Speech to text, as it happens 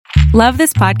Love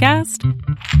this podcast?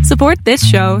 Support this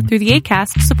show through the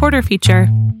Acast supporter feature.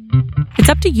 It's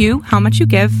up to you how much you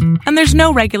give, and there's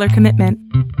no regular commitment.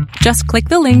 Just click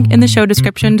the link in the show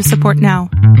description to support now.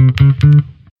 I'm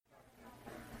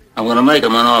going to make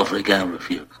him an offer he can't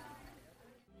refuse.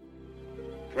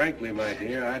 Frankly, my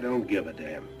dear, I don't give a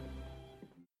damn.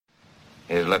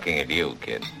 He's looking at you,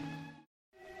 kid.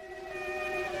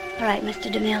 All right, Mr.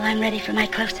 DeMille, I'm ready for my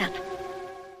close-up.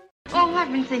 Oh,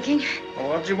 I've been thinking. Well,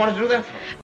 what do you want to do that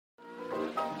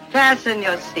for? Fasten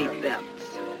your seatbelts.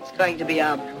 It's going to be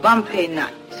a bumpy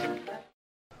night.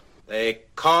 They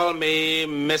call me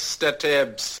Mr.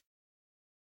 Tibbs.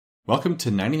 Welcome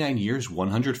to 99 Years,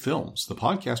 100 Films, the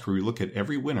podcast where we look at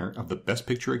every winner of the Best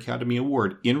Picture Academy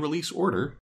Award in release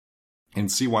order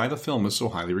and see why the film is so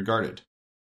highly regarded.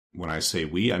 When I say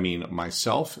we, I mean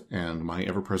myself and my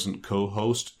ever-present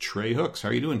co-host, Trey Hooks. How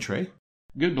are you doing, Trey?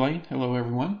 Good, Blaine. Hello,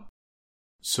 everyone.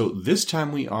 So this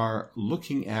time we are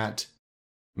looking at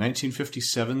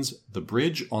 1957's The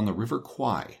Bridge on the River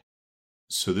Kwai.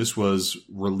 So this was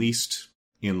released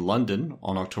in London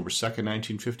on October 2nd,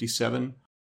 1957,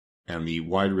 and the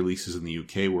wide releases in the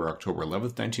UK were October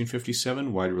 11th,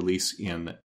 1957. Wide release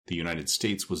in the United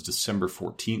States was December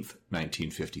 14th,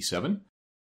 1957.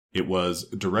 It was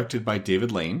directed by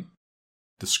David Lane.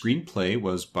 The screenplay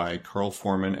was by Carl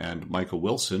Foreman and Michael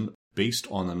Wilson, based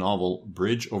on the novel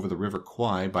Bridge over the River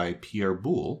Kwai by Pierre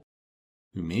Boulle,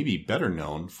 who may be better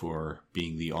known for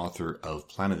being the author of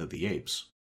Planet of the Apes.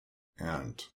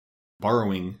 And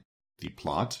borrowing the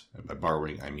plot, and by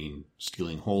borrowing I mean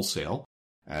stealing wholesale,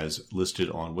 as listed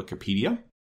on Wikipedia.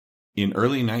 In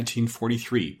early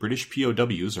 1943, British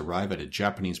POWs arrive at a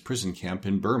Japanese prison camp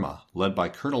in Burma, led by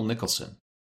Colonel Nicholson.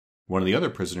 One of the other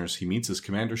prisoners he meets is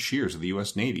Commander Shears of the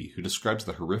U.S. Navy, who describes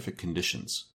the horrific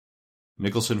conditions.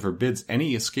 Nicholson forbids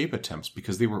any escape attempts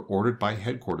because they were ordered by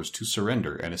headquarters to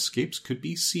surrender, and escapes could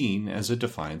be seen as a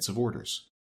defiance of orders.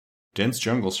 Dense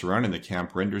jungle surrounding the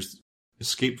camp renders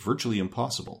escape virtually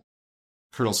impossible.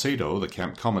 Colonel Sato, the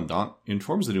camp commandant,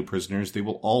 informs the new prisoners they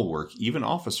will all work, even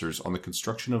officers, on the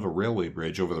construction of a railway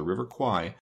bridge over the River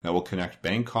Kwai that will connect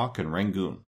Bangkok and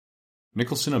Rangoon.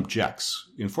 Nicholson objects,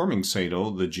 informing Sato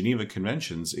the Geneva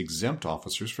Conventions exempt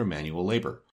officers from manual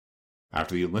labor.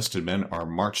 After the enlisted men are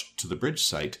marched to the bridge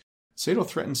site, Sato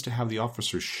threatens to have the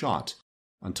officers shot,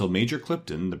 until Major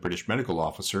Clipton, the British medical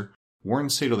officer,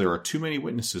 warns Sato there are too many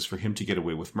witnesses for him to get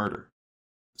away with murder.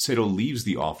 Sato leaves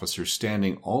the officers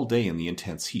standing all day in the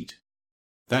intense heat.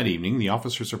 That evening, the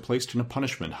officers are placed in a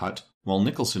punishment hut, while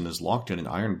Nicholson is locked in an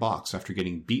iron box after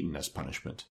getting beaten as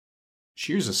punishment.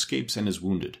 Shears escapes and is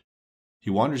wounded. He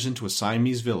wanders into a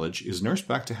Siamese village, is nursed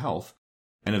back to health,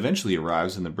 and eventually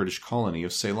arrives in the British colony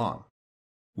of Ceylon.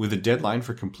 With a deadline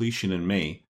for completion in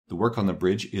May, the work on the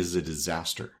bridge is a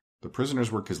disaster. The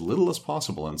prisoners work as little as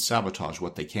possible and sabotage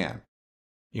what they can.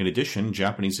 In addition,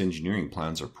 Japanese engineering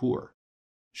plans are poor.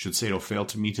 Should Sato fail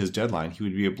to meet his deadline, he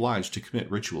would be obliged to commit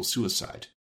ritual suicide.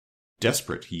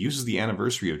 Desperate, he uses the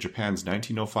anniversary of Japan's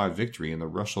 1905 victory in the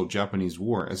Russo-Japanese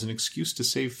War as an excuse to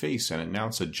save face and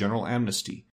announce a general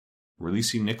amnesty,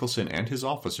 releasing Nicholson and his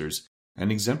officers and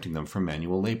exempting them from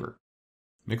manual labor.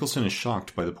 Nicholson is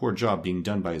shocked by the poor job being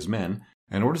done by his men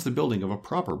and orders the building of a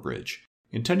proper bridge,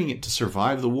 intending it to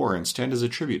survive the war and stand as a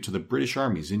tribute to the British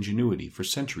Army's ingenuity for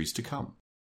centuries to come.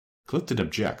 Clifton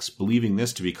objects, believing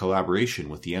this to be collaboration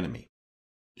with the enemy.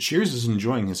 Shears is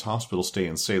enjoying his hospital stay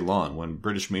in Ceylon when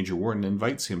British Major Warden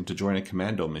invites him to join a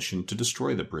commando mission to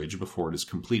destroy the bridge before it is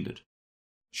completed.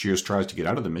 Shears tries to get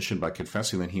out of the mission by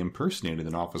confessing that he impersonated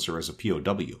an officer as a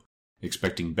POW,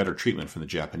 expecting better treatment from the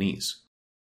Japanese.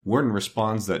 Warden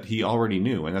responds that he already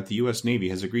knew and that the U.S. Navy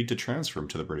has agreed to transfer him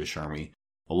to the British Army,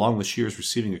 along with Shears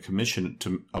receiving a commission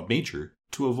of major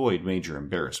to avoid major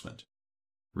embarrassment.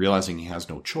 Realizing he has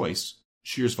no choice,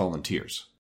 Shears volunteers.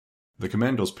 The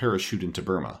commandos parachute into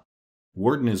Burma.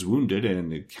 Warden is wounded in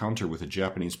an encounter with a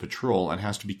Japanese patrol and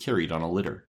has to be carried on a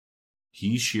litter.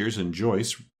 He, Shears, and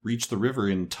Joyce reach the river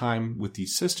in time with the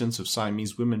assistance of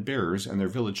Siamese women bearers and their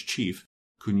village chief,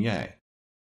 Kunye.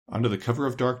 Under the cover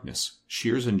of darkness,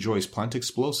 Shears and Joyce plant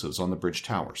explosives on the bridge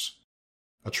towers.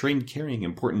 A train carrying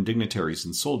important dignitaries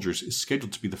and soldiers is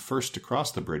scheduled to be the first to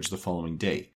cross the bridge the following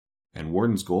day, and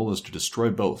Warden's goal is to destroy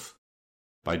both.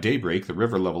 By daybreak, the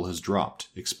river level has dropped,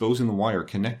 exposing the wire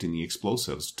connecting the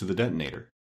explosives to the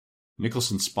detonator.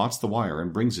 Nicholson spots the wire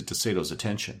and brings it to Sato's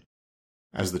attention.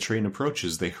 As the train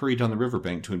approaches, they hurry down the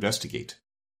riverbank to investigate.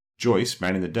 Joyce,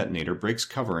 manning the detonator, breaks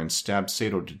cover and stabs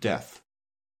Sato to death.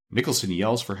 Nicholson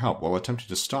yells for help while attempting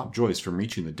to stop Joyce from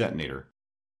reaching the detonator.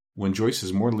 When Joyce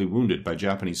is mortally wounded by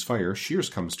Japanese fire, Shears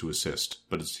comes to assist,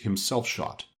 but is himself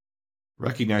shot.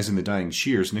 Recognizing the dying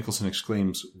Shears, Nicholson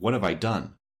exclaims, "What have I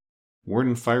done?"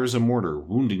 Worden fires a mortar,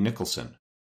 wounding Nicholson.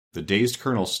 The dazed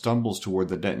colonel stumbles toward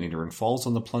the detonator and falls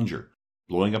on the plunger,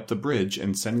 blowing up the bridge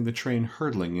and sending the train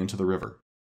hurtling into the river.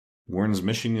 Warren's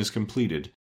mission is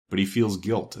completed, but he feels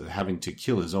guilt at having to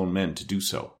kill his own men to do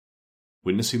so.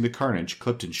 Witnessing the carnage,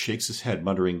 Clifton shakes his head,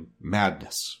 muttering,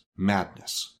 "Madness,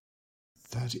 madness."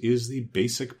 That is the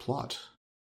basic plot.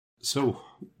 So,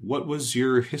 what was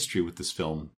your history with this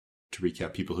film, to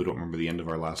recap people who don't remember the end of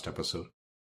our last episode?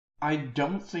 I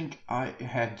don't think I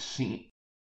had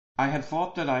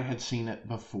thought that I had seen it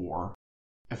before.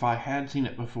 If I had seen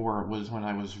it before, it was when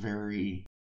I was very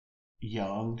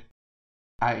young.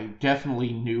 I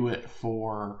definitely knew it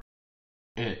for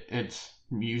its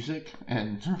music,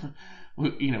 and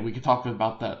we could talk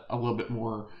about that a little bit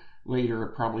more later.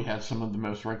 It probably has some of the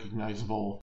most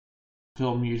recognizable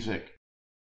film music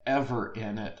ever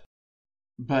in it.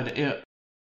 But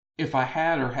if I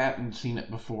had or hadn't seen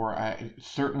it before, I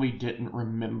certainly didn't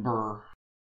remember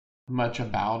much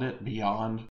about it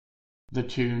beyond the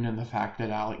tune and the fact that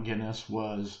Alec Guinness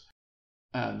was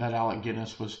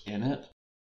in it.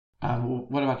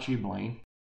 What about you, Blaine?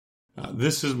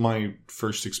 This is my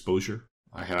first exposure.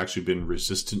 I had actually been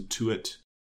resistant to it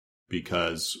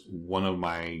because one of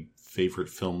my favorite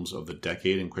films of the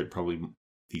decade, and quite probably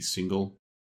the single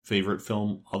favorite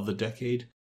film of the decade,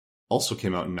 also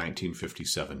came out in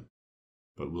 1957.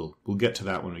 But we'll get to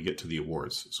that when we get to the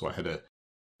awards. So I had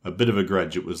a bit of a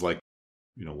grudge. It was like,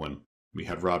 when we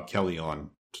had Rob Kelly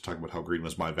on to talk about how green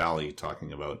was my valley,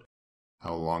 talking about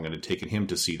how long it had taken him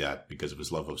to see that because of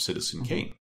his love of Citizen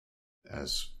Kane.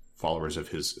 As followers of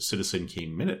his Citizen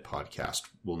Kane Minute podcast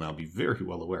will now be very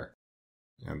well aware.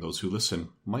 And those who listen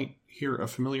might hear a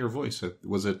familiar voice.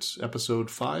 Was it episode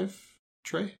 5,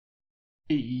 Trey?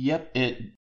 Yep.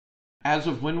 As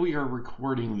of when we are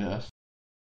recording this,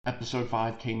 episode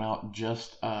 5 came out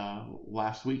just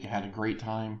last week. I had a great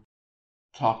time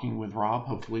talking with Rob.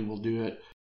 Hopefully we'll do it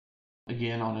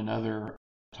again on another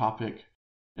topic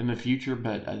in the future,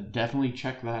 but definitely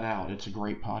check that out. It's a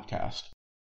great podcast.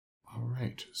 All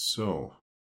right. So,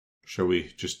 shall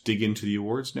we just dig into the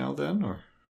awards now then, or?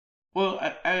 Well,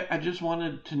 I just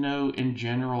wanted to know in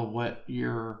general what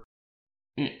your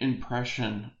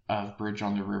impression of Bridge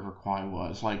on the River Kwai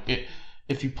was. Like,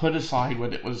 if you put aside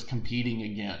what it was competing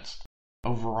against,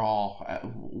 overall,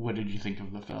 what did you think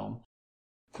of the film?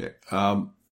 Okay.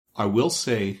 I will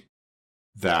say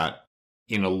that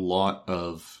in a lot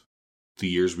of the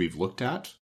years we've looked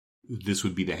at, this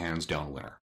would be the hands-down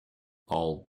winner.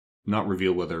 I'll not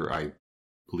reveal whether I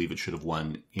believe it should have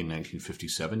won in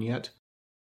 1957 yet,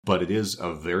 but it is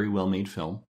a very well-made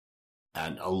film.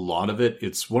 And a lot of it,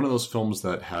 it's one of those films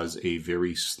that has a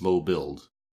very slow build,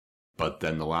 but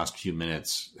then the last few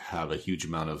minutes have a huge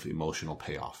amount of emotional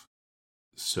payoff.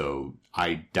 So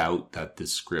I doubt that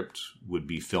this script would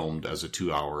be filmed as a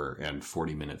 2-hour and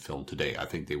 40-minute film today. I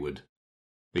think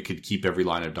they could keep every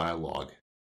line of dialogue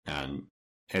and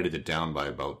edit it down by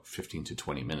about 15 to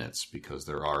 20 minutes because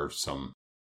there are some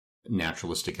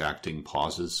naturalistic acting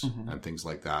pauses and things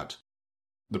like that.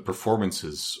 The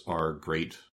performances are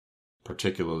great,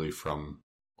 particularly from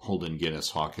Holden, Guinness,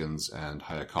 Hawkins, and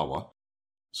Hayakawa.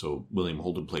 So William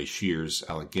Holden plays Shears,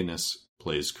 Alec Guinness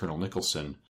plays Colonel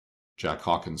Nicholson, Jack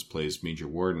Hawkins plays Major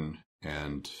Worden,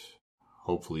 and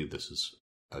hopefully this is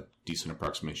a decent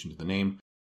approximation to the name,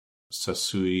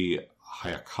 Sasui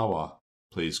Hayakawa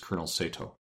plays Colonel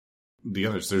Sato. The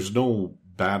others, there's no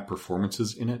bad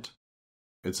performances in it.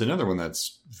 It's another one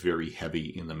that's very heavy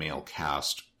in the male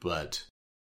cast, but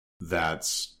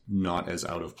that's not as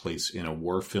out of place in a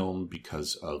war film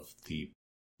because of the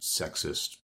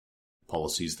sexist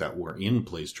policies that were in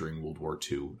place during World War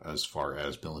II as far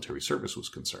as military service was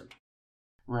concerned.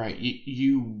 Right.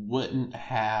 You wouldn't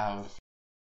have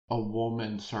a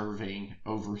woman serving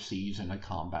overseas in a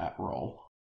combat role.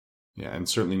 Yeah, and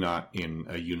certainly not in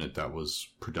a unit that was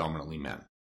predominantly men.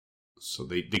 So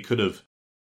they could have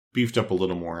beefed up a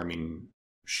little more. I mean,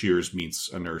 Shears meets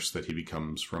a nurse that he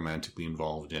becomes romantically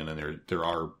involved in, and there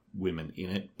are women in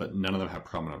it, but none of them have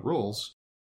prominent roles.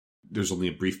 There's only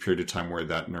a brief period of time where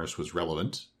that nurse was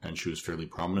relevant, and she was fairly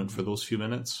prominent for those few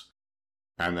minutes.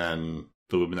 And then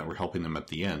the women that were helping them at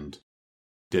the end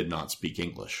did not speak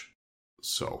English.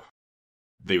 So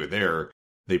they were there,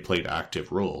 they played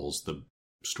active roles. The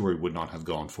story would not have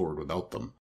gone forward without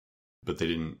them, but they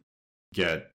didn't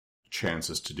get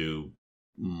chances to do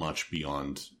much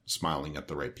beyond smiling at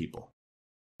the right people.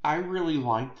 I really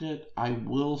liked it. I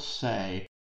will say,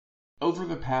 over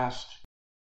the past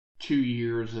 2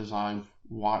 years as I've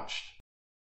watched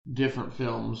different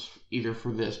films, either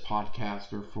for this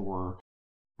podcast or for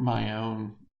my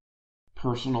own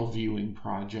personal viewing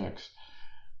projects.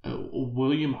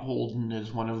 William Holden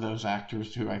is one of those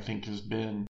actors who I think has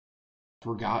been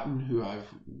forgotten, who I've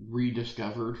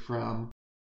rediscovered from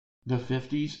the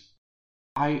 50s.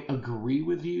 I agree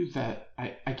with you that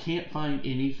I can't find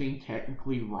anything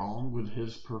technically wrong with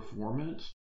his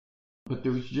performance, but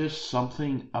there's just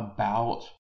something about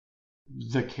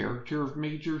the character of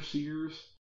Major Sears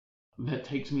that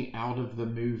takes me out of the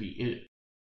movie.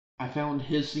 I found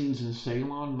his scenes in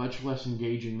Ceylon much less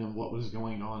engaging than what was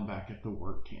going on back at the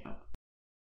work camp.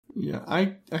 Yeah,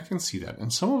 I can see that.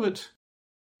 And some of it,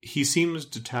 he seems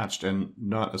detached and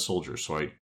not a soldier. So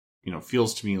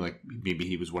feels to me like maybe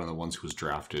he was one of the ones who was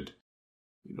drafted,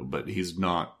 but he's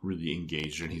not really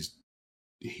engaged, and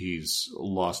he's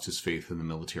lost his faith in the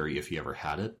military if he ever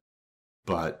had it.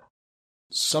 But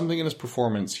something in his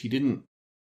performance, he didn't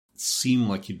seem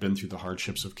like he'd been through the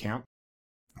hardships of camp.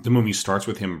 The movie starts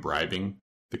with him bribing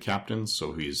the captain,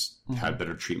 so he's had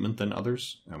better treatment than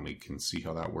others, and we can see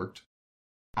how that worked.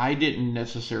 I didn't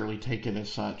necessarily take it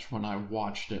as such when I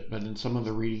watched it, but in some of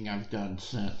the reading I've done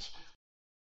since,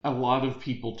 a lot of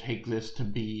people take this to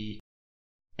be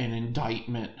an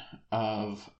indictment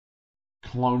of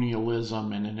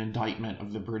colonialism and an indictment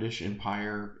of the British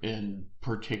Empire in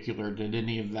particular. Did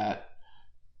any of that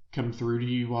come through to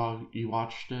you while you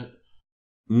watched it?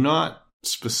 Not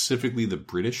specifically the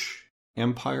British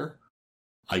Empire.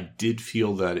 I did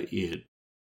feel that it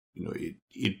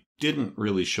didn't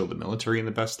really show the military in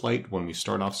the best light when we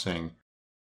start off saying,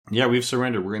 yeah, we've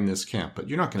surrendered, we're in this camp, but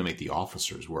you're not going to make the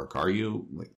officers work, are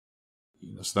you?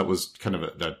 So that was kind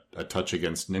of a touch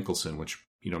against Nicholson, which,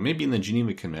 maybe in the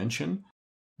Geneva Convention,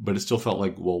 but it still felt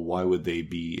like, well, why would they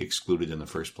be excluded in the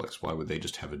first place? Why would they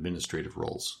just have administrative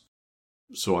roles?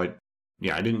 So I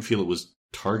didn't feel it was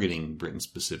targeting Britain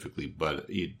specifically, but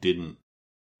it didn't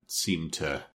seem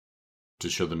to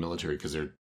show the military, because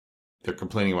they're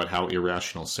complaining about how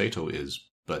irrational Sato is,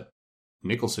 but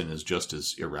Nicholson is just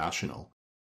as irrational.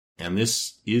 And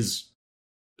this is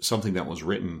something that was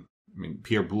written. I mean,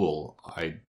 Pierre Boulle,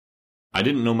 I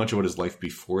didn't know much about his life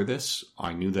before this.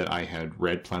 I knew that I had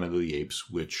read Planet of the Apes,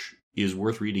 which is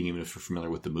worth reading even if you're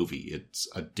familiar with the movie. It's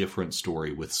a different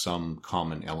story with some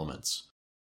common elements,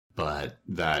 but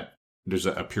that there's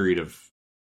a period of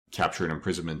capture and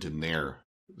imprisonment in there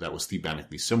that was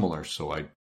thematically similar. So I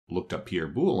looked up Pierre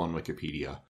Boulle on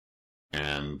Wikipedia,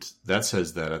 and that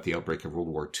says that at the outbreak of World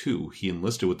War II, he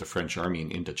enlisted with the French army in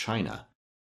Indochina.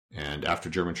 And after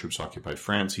German troops occupied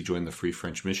France, he joined the Free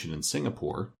French Mission in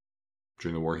Singapore.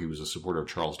 During the war, he was a supporter of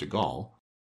Charles de Gaulle.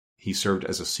 He served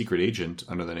as a secret agent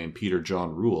under the name Peter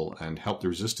John Rule and helped the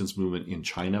resistance movement in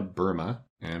China, Burma,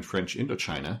 and French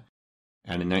Indochina.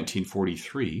 And in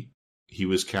 1943, he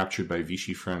was captured by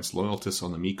Vichy France loyalists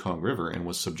on the Mekong River and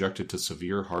was subjected to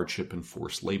severe hardship and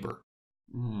forced labor.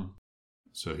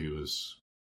 So he was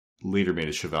later made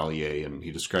a chevalier, and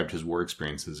he described his war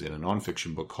experiences in a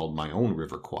nonfiction book called My Own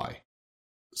River Kwai.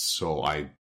 So I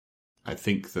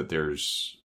think that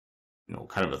there's,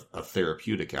 kind of a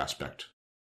therapeutic aspect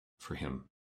for him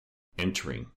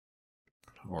entering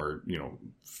or,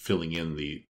 filling in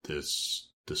the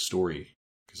story,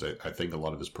 because I think a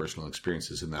lot of his personal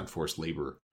experiences in that forced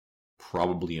labor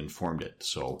probably informed it.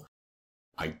 So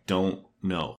I don't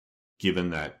know, given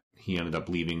that he ended up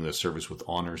leaving the service with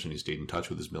honors and he stayed in touch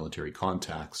with his military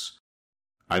contacts,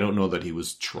 I don't know that he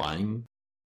was trying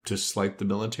to slight the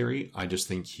military. I just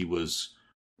think he was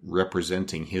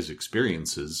representing his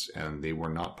experiences, and they were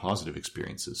not positive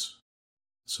experiences,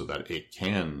 so that it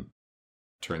can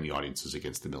turn the audiences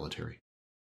against the military.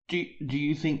 Do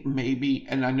you think maybe,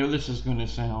 and I know this is going to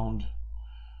sound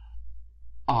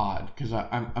odd, because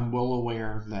I'm well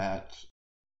aware that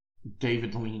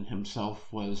David Lean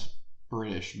himself was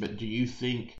British, but do you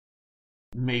think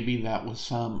maybe that was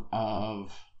some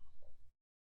of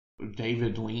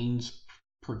David Lean's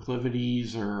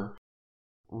proclivities or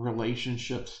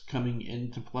relationships coming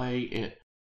into play?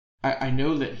 I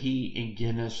know that he and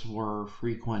Guinness were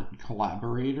frequent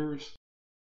collaborators,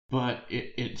 but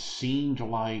it seemed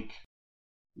like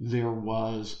there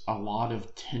was a lot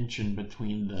of tension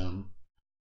between them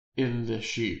in the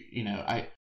shoot.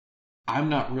 I'm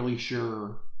not really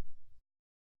sure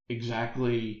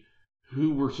exactly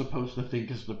who we're supposed to think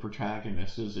is the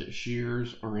protagonist. Is it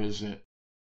Shears or is it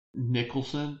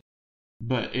Nicholson?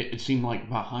 But it seemed like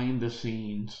behind the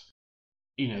scenes,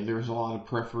 there was a lot of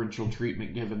preferential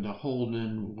treatment given to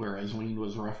Holden, whereas Lean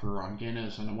was rougher on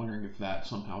Guinness, and I'm wondering if that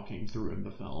somehow came through in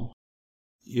the film.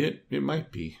 It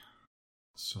might be.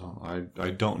 So I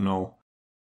don't know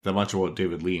that much about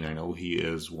David Lean. I know he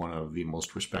is one of the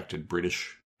most respected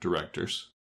British directors,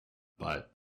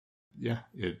 but Yeah,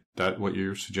 that what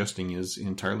you're suggesting is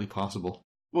entirely possible.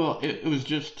 Well, it was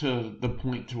just to the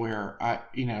point to where I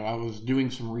was doing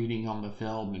some reading on the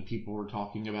film, and people were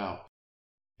talking about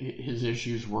his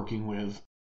issues working with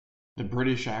the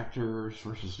British actors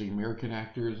versus the American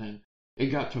actors, and it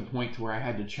got to a point to where I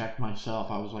had to check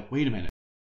myself. I was like, wait a minute,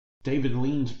 David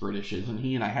Lean's British, isn't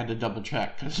he? And I had to double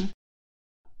check, because,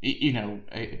 we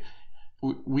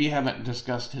haven't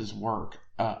discussed his work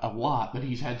a lot, but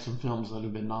he's had some films that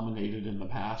have been nominated in the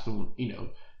past, and,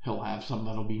 he'll have some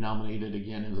that'll be nominated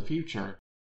again in the future.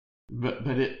 But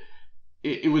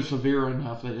it was severe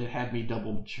enough that it had me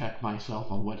double check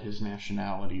myself on what his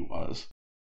nationality was.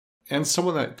 And some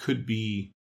of that could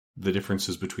be the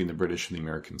differences between the British and the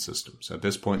American systems. At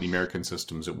this point in the American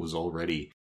systems, it was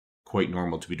already quite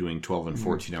normal to be doing 12 and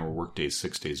 14-hour workdays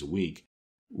 6 days a week.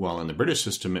 While in the British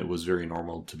system, it was very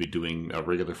normal to be doing a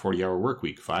regular 40-hour work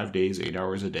week, 5 days, 8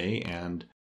 hours a day, and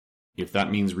if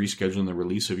that means rescheduling the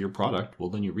release of your product, well,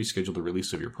 then you reschedule the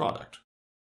release of your product.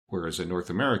 Whereas in North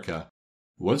America,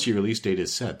 once your release date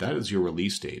is set, that is your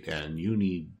release date, and you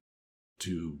need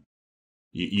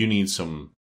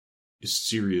some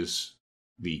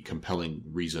seriously compelling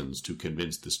reasons to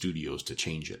convince the studios to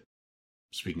change it.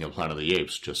 Speaking of Planet of the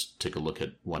Apes, just take a look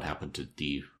at what happened to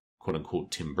the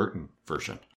quote-unquote Tim Burton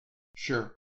version.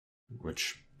 Sure.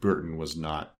 Which Burton was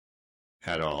not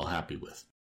at all happy with.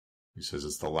 He says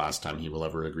it's the last time he will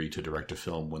ever agree to direct a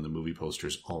film when the movie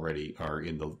posters already are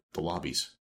in the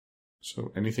lobbies.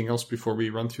 So, anything else before we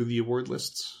run through the award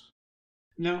lists?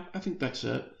 No, I think that's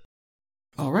it.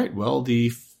 All right, well,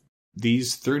 these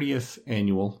 30th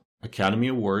annual Academy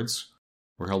Awards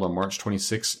were held on March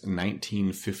 26,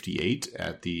 1958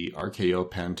 at the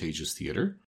RKO Pantages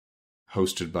Theatre,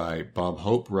 hosted by Bob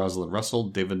Hope, Rosalind Russell,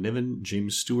 David Niven,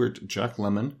 James Stewart, Jack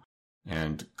Lemmon,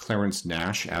 and Clarence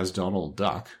Nash as Donald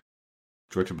Duck.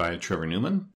 Directed by Trevor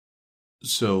Newman.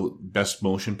 So, Best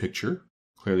Motion Picture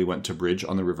clearly went to Bridge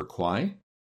on the River Kwai.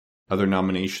 Other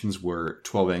nominations were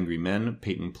 12 Angry Men,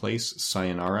 Peyton Place,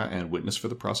 Sayonara, and Witness for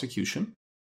the Prosecution.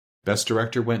 Best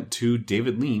Director went to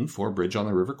David Lean for Bridge on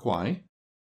the River Kwai,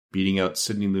 beating out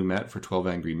Sidney Lumet for 12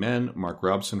 Angry Men, Mark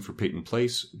Robson for Peyton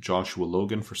Place, Joshua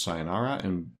Logan for Sayonara,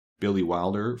 and Billy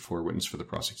Wilder for Witness for the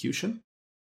Prosecution.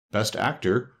 Best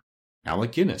Actor,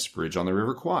 Alec Guinness, Bridge on the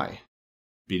River Kwai,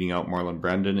 beating out Marlon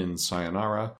Brandon in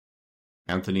Sayonara,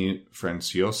 Anthony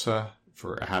Franciosa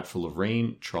for A Hatful of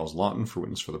Rain, Charles Laughton for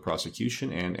Witness for the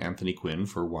Prosecution, and Anthony Quinn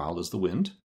for Wild as the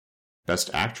Wind. Best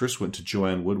Actress went to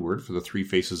Joanne Woodward for The Three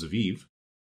Faces of Eve,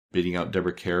 beating out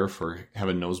Deborah Kerr for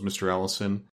Heaven Knows Mr.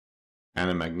 Allison,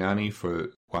 Anna Magnani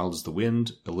for Wild as the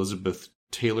Wind, Elizabeth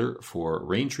Taylor for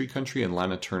Rain Tree Country, and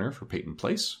Lana Turner for Peyton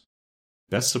Place.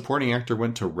 Best Supporting Actor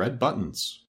went to Red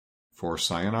Buttons for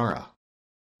Sayonara,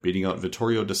 beating out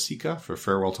Vittorio De Sica for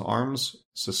Farewell to Arms,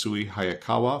 Sasui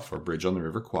Hayakawa for Bridge on the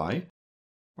River Kwai,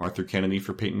 Arthur Kennedy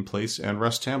for Peyton Place, and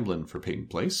Russ Tamblyn for Peyton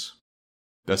Place.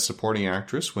 Best Supporting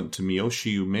Actress went to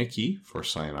Miyoshi Umeki for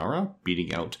Sayonara,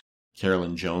 beating out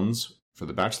Carolyn Jones for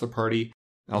The Bachelor Party,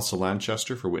 Elsa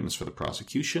Lanchester for Witness for the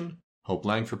Prosecution, Hope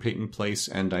Lang for Peyton Place,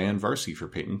 and Diane Varsi for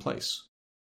Peyton Place.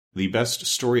 The Best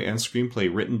Story and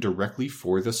Screenplay written directly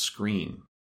for the screen.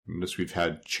 Notice we've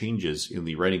had changes in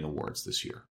the writing awards this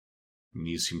year. And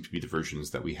these seem to be the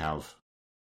versions that we have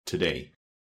today.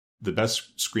 The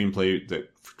Best Screenplay that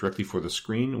directly for the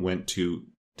screen went to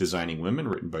Designing Women,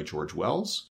 written by George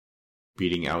Wells,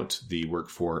 beating out the work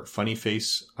for Funny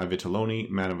Face, I Vitelloni,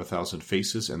 Man of a Thousand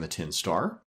Faces, and The Tin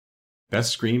Star.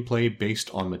 Best Screenplay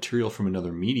based on material from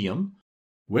another medium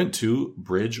went to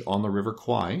Bridge on the River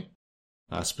Kwai,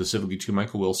 specifically to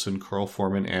Michael Wilson, Carl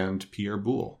Foreman, and Pierre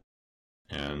Boulle.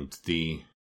 And the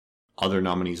other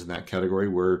nominees in that category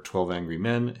were 12 Angry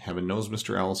Men, Heaven Knows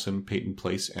Mr. Allison, Peyton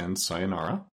Place, and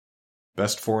Sayonara.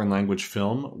 Best Foreign Language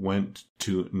Film went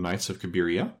to Nights of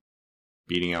Cabiria,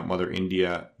 beating out Mother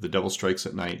India, The Devil Strikes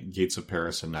at Night, Gates of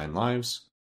Paris, and Nine Lives.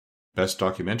 Best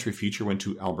Documentary Feature went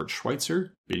to Albert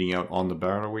Schweitzer, beating out On the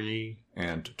Bowery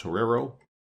and Torero.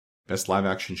 Best Live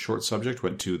Action Short Subject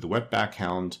went to The Wetback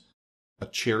Hound, A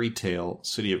Cherry Tale,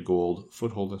 City of Gold,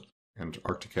 Foothold,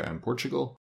 Antarctica and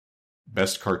Portugal.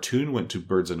 Best Cartoon went to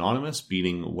Birds Anonymous,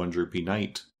 beating One Droopy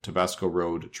Night, Tabasco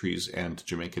Road, Trees and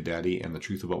Jamaica Daddy, and The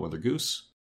Truth About Mother Goose.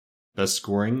 Best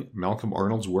Scoring, Malcolm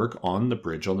Arnold's work on The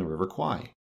Bridge on the River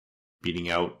Kwai, beating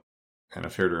out An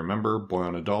Affair to Remember, Boy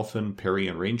on a Dolphin, Perry,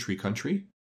 and Rain Tree Country.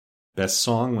 Best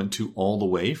Song went to All the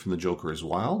Way from The Joker is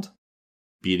Wild,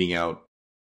 beating out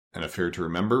An Affair to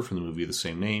Remember from the movie of the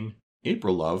same name,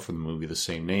 April Love from the movie of the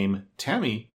same name,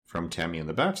 Tammy from Tammy and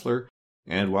the Bachelor,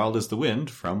 and Wild as the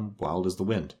Wind from Wild as the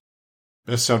Wind.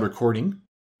 Best Sound Recording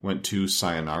went to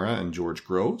Sayonara and George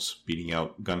Groves, beating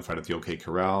out Gunfight at the OK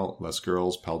Corral, Les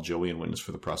Girls, Pal Joey, and Witness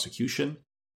for the Prosecution.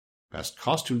 Best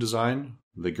Costume Design,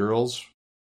 The Girls.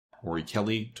 Ori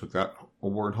Kelly took that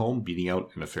award home, beating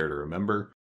out An Affair to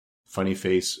Remember, Funny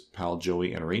Face, Pal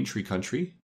Joey, and Rain Tree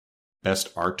Country.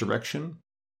 Best Art Direction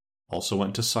also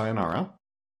went to Sayonara,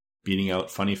 beating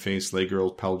out Funny Face, Les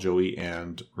Girls, Pal Joey,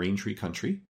 and Rain Tree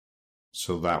Country.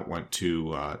 So that went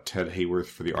to Ted Hayworth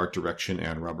for the art direction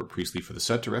and Robert Priestley for the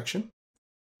set direction.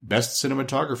 Best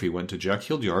Cinematography went to Jack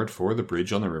Hildyard for The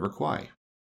Bridge on the River Kwai,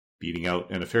 beating out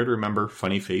An Affair to Remember,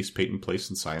 Funny Face, Peyton Place,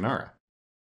 and Sayonara.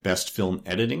 Best Film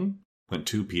Editing went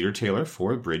to Peter Taylor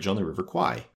for Bridge on the River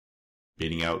Kwai,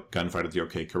 beating out Gunfight at the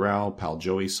OK Corral, Pal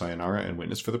Joey, Sayonara, and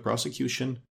Witness for the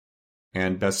Prosecution.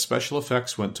 And Best Special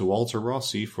Effects went to Walter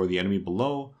Rossi for The Enemy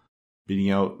Below,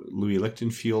 beating out Louis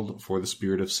Lichtenfield for The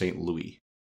Spirit of St. Louis.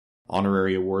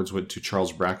 Honorary awards went to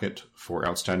Charles Brackett for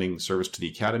Outstanding Service to the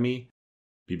Academy,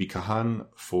 Bibi Kahan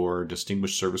for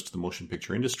Distinguished Service to the Motion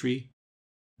Picture Industry,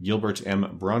 Gilbert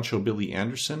M. Broncho Billy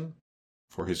Anderson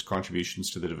for his contributions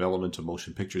to the development of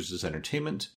motion pictures as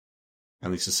entertainment,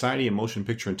 and the Society of Motion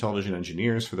Picture and Television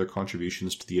Engineers for their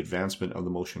contributions to the advancement of the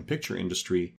motion picture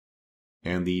industry,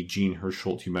 and the Jean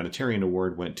Hersholt Humanitarian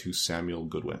Award went to Samuel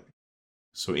Goodwin.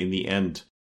 So in the end,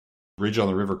 Bridge on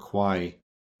the River Kwai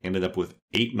ended up with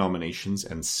 8 nominations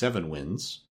and 7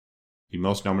 wins. The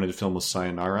most nominated film was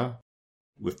Sayonara,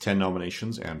 with 10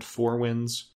 nominations and 4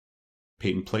 wins.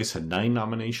 Peyton Place had 9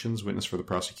 nominations, Witness for the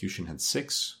Prosecution had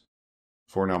 6.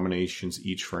 4 nominations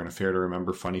each for An Affair to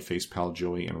Remember, Funny Face, Pal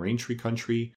Joey, and Rain Tree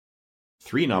Country.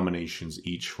 3 nominations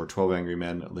each for 12 Angry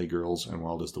Men, Les Girls, and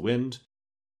Wild as the Wind.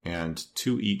 And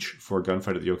 2 each for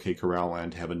Gunfight at the OK Corral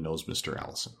and Heaven Knows Mr.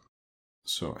 Allison.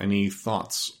 So any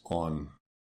thoughts on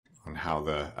how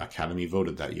the Academy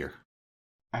voted that year?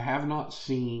 I have not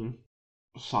seen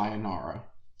Sayonara,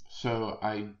 so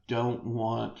I don't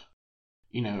want,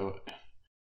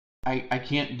 I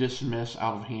can't dismiss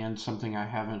out of hand something I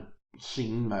haven't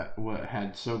seen that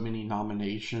had so many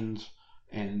nominations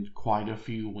and quite a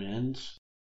few wins.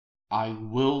 I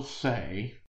will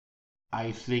say,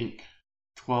 I think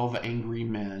 12 Angry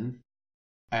Men,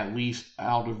 at least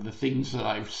out of the things that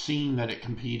I've seen that it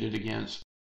competed against,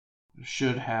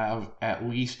 should have at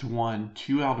least won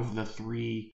 2 out of the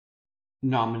 3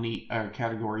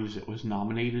 categories it was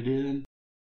nominated in.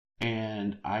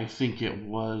 And I think it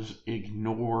was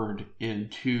ignored in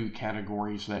 2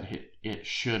 categories that it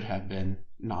should have been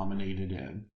nominated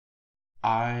in.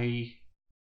 I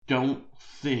don't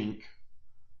think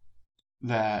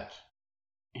that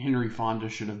Henry Fonda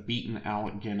should have beaten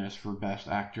Alec Guinness for Best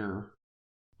Actor,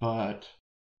 but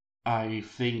I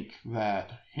think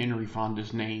that Henry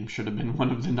Fonda's name should have been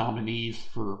one of the nominees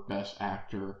for Best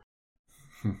Actor.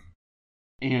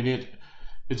 And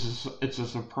it's a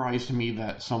surprise to me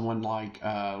that someone like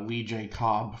Lee J.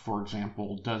 Cobb, for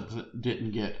example,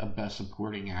 didn't get a Best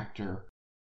Supporting Actor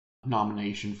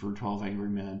nomination for 12 Angry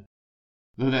Men.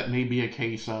 Though that may be a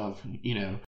case of,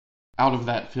 out of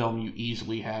that film you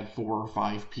easily had 4 or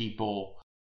 5 people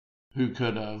who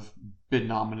could have been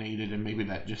nominated, and maybe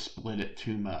that just split it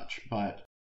too much. But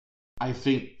I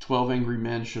think 12 Angry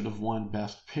Men should have won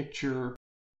Best Picture.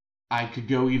 I could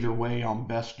go either way on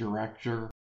Best Director.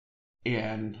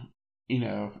 And,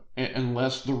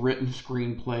 unless the written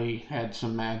screenplay had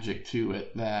some magic to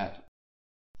it that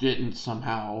didn't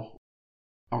somehow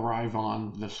arrive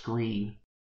on the screen,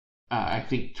 I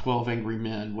think 12 Angry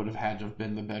Men would have had to have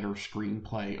been the better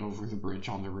screenplay over The Bridge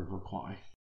on the River Kwai.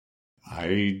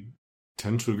 I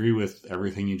tend to agree with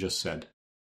everything you just said.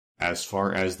 As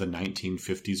far as the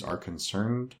 1950s are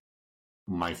concerned,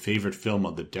 my favorite film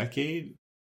of the decade,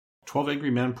 12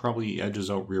 Angry Men probably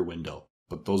edges out Rear Window.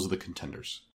 But those are the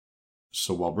contenders.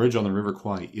 So while Bridge on the River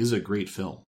Kwai is a great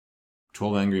film,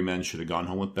 12 Angry Men should have gone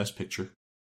home with Best Picture.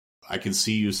 I can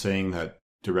see you saying that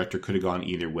director could have gone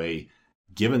either way.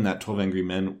 Given that 12 Angry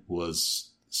Men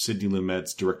was Sidney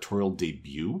Lumet's directorial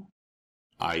debut,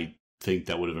 I think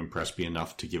that would have impressed me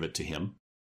enough to give it to him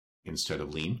instead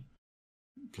of Lean.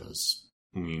 Because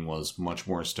Lean was much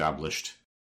more established.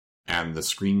 And the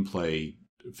screenplay,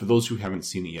 for those who haven't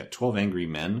seen it yet, 12 Angry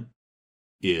Men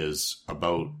is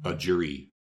about a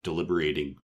jury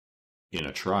deliberating in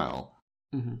a trial.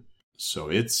 Mm-hmm. So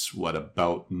it's,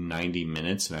 about 90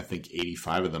 minutes, and I think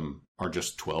 85 of them are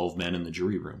just 12 men in the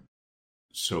jury room.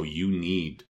 So you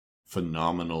need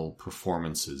phenomenal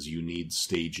performances, you need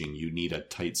staging, you need a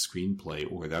tight screenplay,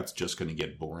 or that's just going to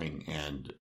get boring,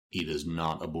 and it is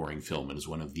not a boring film. It is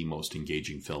one of the most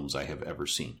engaging films I have ever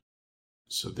seen.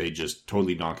 So they just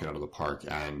totally knock it out of the park,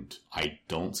 and I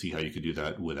don't see how you could do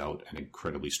that without an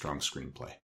incredibly strong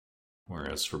screenplay.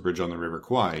 Whereas for Bridge on the River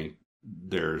Kwai,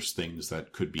 there's things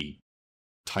that could be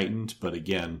tightened, but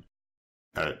again,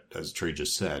 as Trey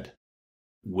just said,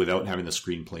 without having the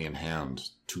screenplay in hand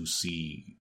to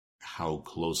see how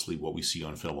closely what we see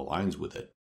on film aligns with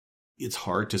it, it's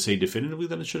hard to say definitively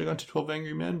that it should have gone to 12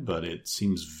 Angry Men, but it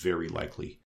seems very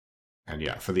likely. And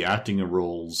yeah, for the acting and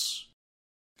roles,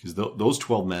 because those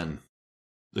 12 men,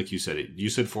 like you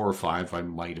said 4 or 5, I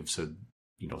might have said,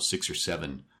 6 or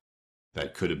 7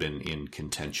 that could have been in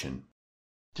contention.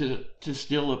 To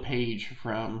steal a page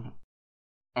from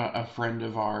a friend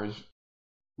of ours,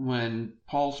 when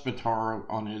Paul Spataro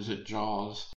on Is It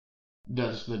Jaws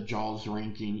does the Jaws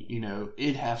ranking,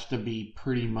 it has to be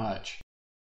pretty much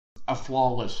a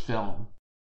flawless film.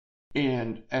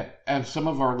 And as some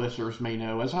of our listeners may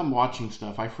know, as I'm watching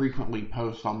stuff, I frequently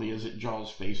post on the Is It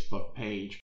Jaws Facebook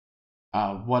page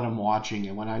what I'm watching.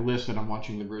 And when I listed I'm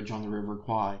watching The Bridge on the River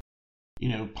Kwai,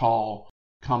 Paul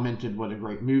commented what a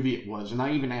great movie it was. And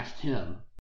I even asked him,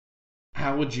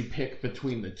 how would you pick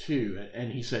between the two?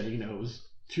 And he said, it was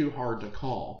too hard to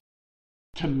call.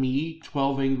 To me,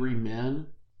 12 Angry Men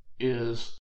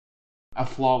is a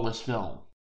flawless film.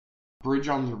 Bridge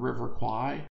on the River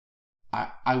Kwai,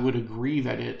 I would agree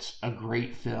that it's a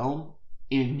great film,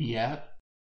 and yet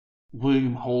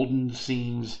William Holden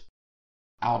seems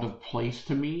out of place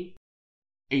to me,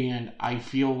 and I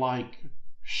feel like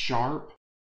Sharp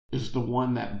is the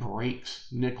one that breaks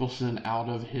Nicholson out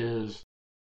of his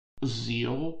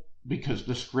zeal, because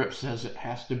the script says it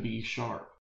has to be sharp.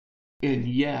 And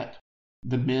yet,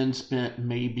 the men spent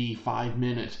maybe 5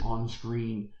 minutes on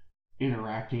screen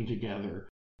interacting together.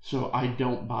 So I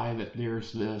don't buy that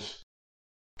there's this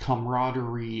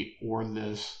camaraderie or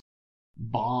this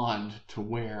bond to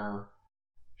where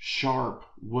Sharp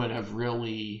would have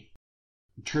really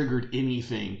triggered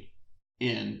anything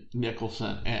in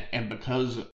Nicholson. And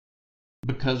because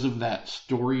of that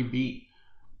story beat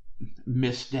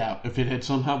misstep, if it had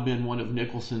somehow been one of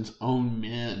Nicholson's own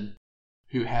men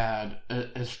who had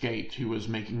escaped, who was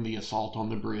making the assault on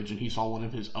the bridge, and he saw one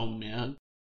of his own men,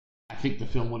 I think the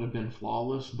film would have been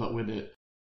flawless. But with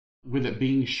it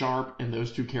being Sharp and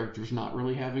those two characters not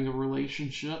really having a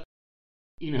relationship,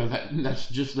 that's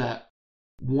just that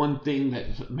one thing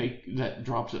that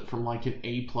drops it from like an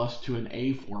A+ to an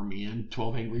A for me, and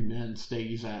 12 Angry Men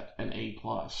stays at an A+.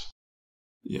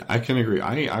 Yeah, I can agree.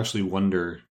 I actually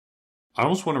wonder, I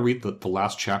almost want to read the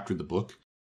last chapter of the book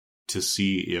to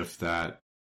see if that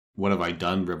 "what have I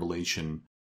done" revelation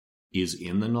is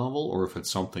in the novel, or if it's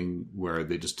something where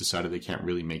they just decided they can't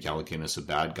really make Alec Guinness a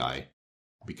bad guy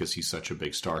because he's such a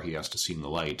big star he has to see in the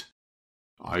light.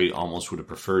 I almost would have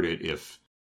preferred it if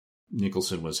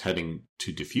Nicholson was heading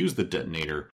to defuse the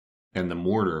detonator and the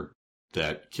mortar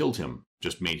that killed him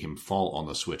just made him fall on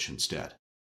the switch instead.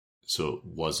 So it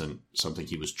wasn't something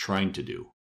he was trying to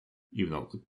do. Even though,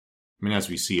 as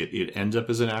we see it, it ends up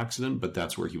as an accident, but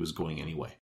that's where he was going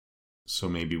anyway. So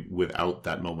maybe without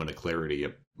that moment of clarity,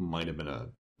 it might have been a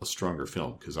stronger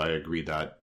film, because I agree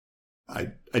that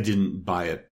I didn't buy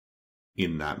it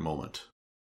in that moment.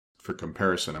 For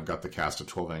comparison, I've got the cast of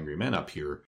 12 Angry Men up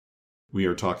here. We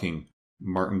are talking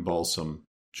Martin Balsam,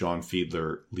 John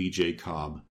Fiedler, Lee J.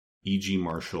 Cobb, E.G.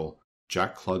 Marshall,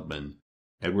 Jack Klugman,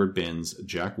 Edward Binns,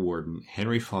 Jack Warden,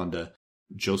 Henry Fonda,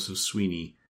 Joseph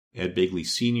Sweeney, Ed Begley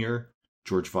Sr.,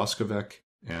 George Voskovec,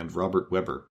 and Robert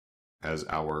Webber as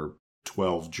our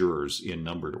 12 jurors in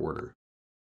numbered order.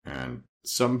 And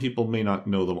some people may not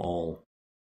know them all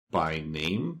by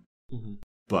name,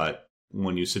 but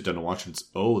when you sit down and watch it, it's,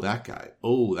 that guy,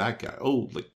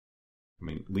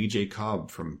 Lee J.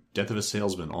 Cobb from Death of a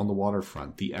Salesman, On the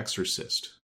Waterfront, The Exorcist.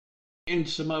 And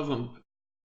some of them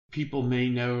people may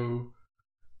know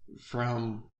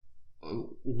from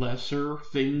lesser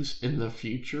things in the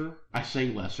future. I say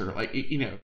lesser,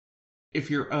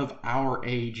 if you're of our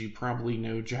age, you probably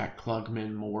know Jack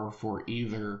Klugman more for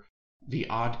either the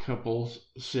Odd Couples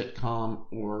sitcom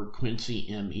or Quincy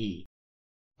M.E.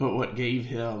 But what gave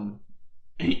him,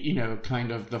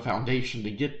 kind of the foundation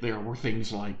to get there were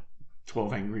things like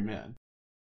 12 Angry Men.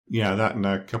 Yeah, that and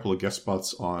a couple of guest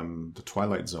spots on The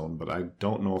Twilight Zone, but I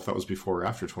don't know if that was before or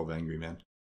after 12 Angry Men.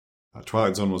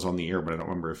 Twilight Zone was on the air, but I don't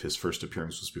remember if his first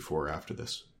appearance was before or after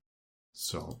this.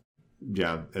 So,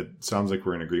 yeah, it sounds like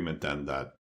we're in agreement then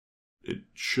that it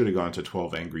should have gone to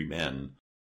 12 Angry Men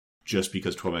just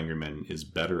because 12 Angry Men is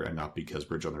better and not because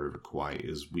Bridge on the River Kwai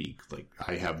is weak.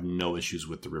 I have no issues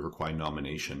with the River Kwai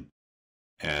nomination.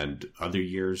 And other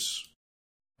years,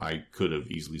 I could have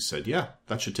easily said, yeah,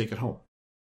 that should take it home.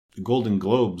 The Golden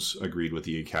Globes agreed with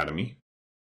the Academy.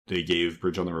 They gave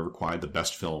Bridge on the River Kwai the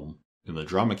best film in the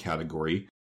drama category,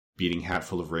 beating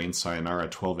Hatful of Rain, Sayonara,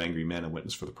 12 Angry Men, and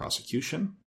Witness for the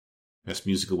Prosecution. Best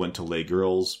Musical went to Les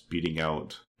Girls, beating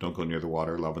out Don't Go Near the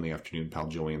Water, Love in the Afternoon, Pal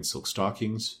Joey, and Silk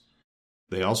Stockings.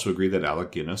 They also agreed that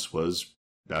Alec Guinness was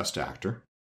Best Actor,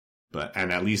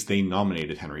 and at least they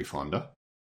nominated Henry Fonda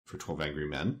for 12 Angry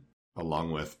Men,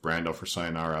 along with Brando for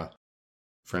Sayonara,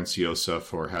 Franciosa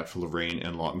for Hatful of Rain,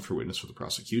 and Lawton for Witness for the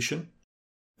Prosecution.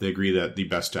 They agree that the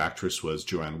Best Actress was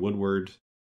Joanne Woodward.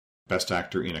 Best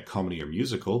Actor in a Comedy or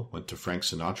Musical went to Frank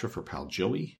Sinatra for Pal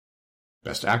Joey.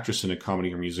 Best Actress in a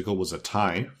Comedy or Musical was a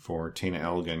tie for Tana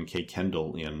Elga and Kay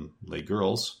Kendall in Les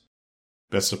Girls.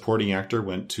 Best Supporting Actor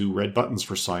went to Red Buttons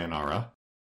for Sayonara.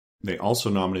 They also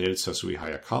nominated Sessue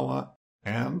Hayakawa,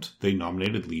 and they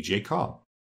nominated Lee J. Cobb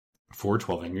for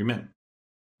 12 Angry Men.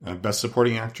 Best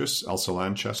Supporting Actress, Elsa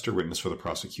Lanchester, Witness for the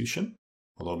Prosecution,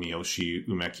 although Miyoshi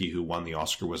Umeki, who won the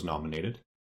Oscar, was nominated.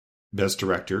 Best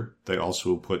Director, they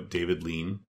also put David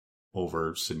Lean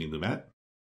over Sidney Lumet.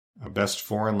 Best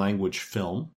Foreign Language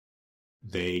Film,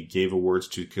 they gave awards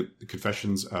to The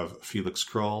Confessions of Felix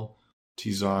Krull,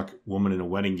 Tizak, Woman in a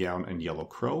Wedding Gown, and Yellow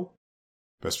Crow.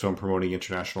 Best Film Promoting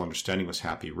International Understanding was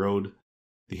Happy Road.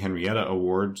 The Henrietta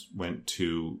Award went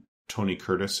to Tony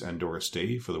Curtis and Doris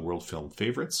Day for the World Film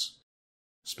Favorites.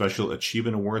 Special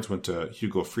Achievement Awards went to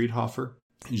Hugo Friedhofer,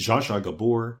 Zsa Zsa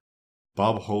Gabor,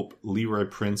 Bob Hope, Leroy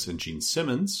Prince, and Gene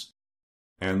Simmons.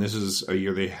 And this is a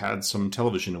year they had some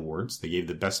television awards. They gave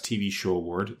the Best TV Show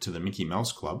Award to the Mickey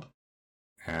Mouse Club.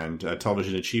 And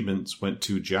television achievements went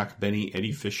to Jack Benny,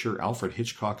 Eddie Fisher, Alfred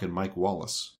Hitchcock, and Mike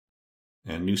Wallace.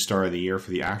 And New Star of the Year for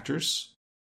the actors.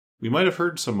 We might have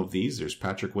heard some of these. There's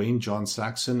Patrick Wayne, John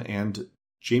Saxon, and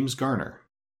James Garner.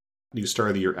 New Star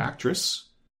of the Year actress,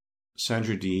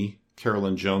 Sandra Dee,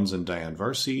 Carolyn Jones, and Diane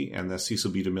Varsi. And the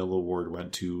Cecil B. DeMille Award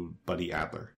went to Buddy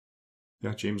Adler.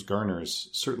 Yeah, James Garner is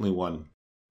certainly one.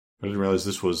 I didn't realize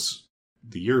this was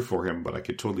the year for him, but I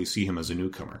could totally see him as a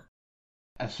newcomer.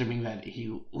 Assuming that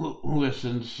he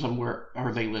listens somewhere,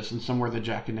 or they listen somewhere, the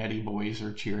Jack and Eddie boys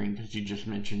are cheering because you just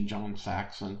mentioned John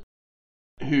Saxon,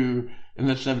 who in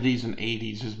the 70s and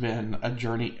 80s has been a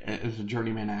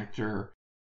journeyman actor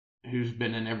who's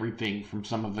been in everything from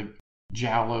some of the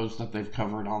giallos that they've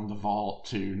covered on The Vault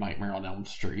to Nightmare on Elm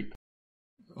Street.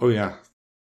 Oh yeah.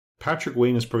 Patrick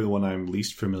Wayne is probably the one I'm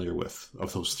least familiar with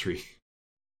of those three.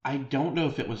 I don't know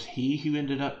if it was he who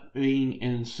ended up being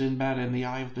in Sinbad and the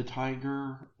Eye of the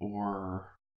Tiger,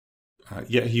 or...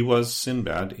 Yeah, he was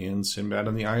Sinbad in Sinbad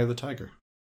and the Eye of the Tiger.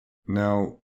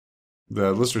 Now,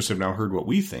 the listeners have now heard what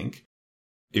we think.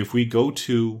 If we go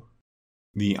to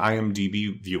the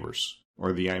IMDb viewers,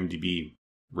 or the IMDb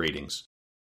ratings,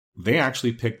 they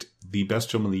actually picked the best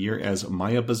film of the year as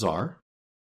Maya Bazaar,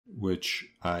 which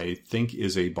I think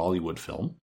is a Bollywood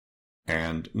film.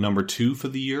 And number 2 for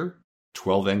the year,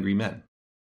 12 Angry Men.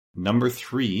 Number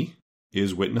 3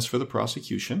 is Witness for the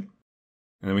Prosecution.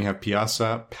 And then we have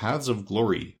Piazza, Paths of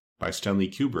Glory by Stanley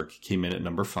Kubrick came in at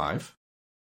number 5.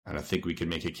 And I think we could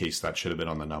make a case that should have been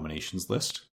on the nominations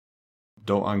list.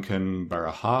 Do Ankan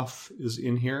Barahaf is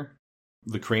in here.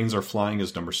 The Cranes Are Flying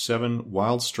is number 7.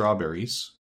 Wild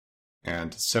Strawberries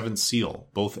and Seventh Seal,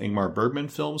 both Ingmar Bergman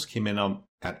films, came in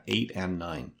at 8 and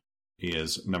 9.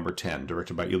 Is number 10,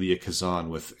 directed by Ilya Kazan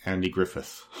with Andy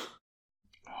Griffith.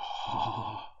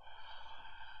 Oh,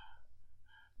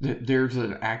 there's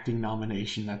an acting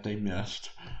nomination that they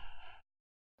missed.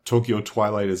 Tokyo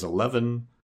Twilight is 11.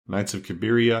 Knights of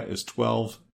Cabiria is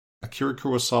 12. Akira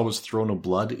Kurosawa's Throne of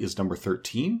Blood is number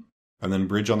 13. And then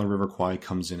Bridge on the River Kwai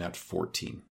comes in at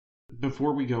 14.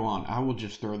 Before we go on, I will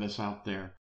just throw this out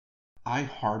there. I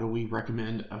heartily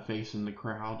recommend A Face in the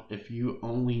Crowd. If you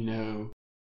only know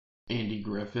Andy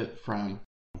Griffith from,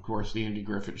 of course, The Andy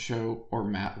Griffith Show or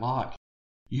Matlock,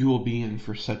 you will be in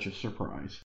for such a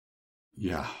surprise.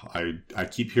 Yeah, I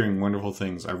keep hearing wonderful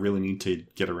things. I really need to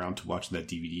get around to watching that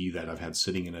DVD that I've had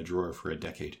sitting in a drawer for a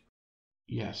decade.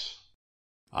 Yes.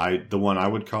 The one I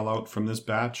would call out from this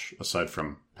batch, aside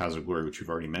from Paths of Glory, which we've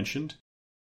already mentioned,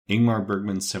 Ingmar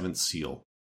Bergman's Seventh Seal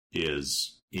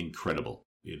is incredible.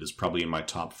 It is probably in my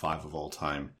top 5 of all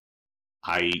time.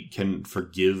 I can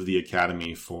forgive the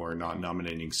Academy for not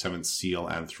nominating Seventh Seal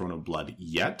and Throne of Blood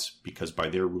yet, because by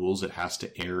their rules it has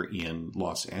to air in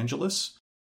Los Angeles.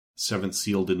 Seventh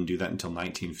Seal didn't do that until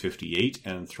 1958,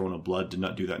 and Throne of Blood did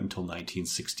not do that until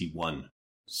 1961.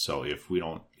 So if we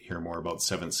don't hear more about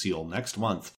Seventh Seal next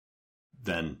month,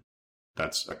 then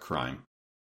that's a crime.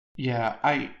 Yeah,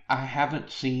 I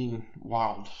haven't seen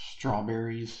Wild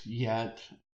Strawberries yet.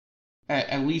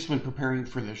 At least when preparing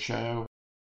for the show,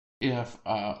 if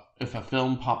a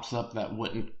film pops up that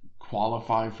wouldn't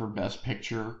qualify for Best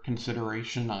Picture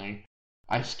consideration, I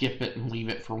I skip it and leave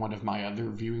it for one of my other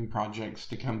viewing projects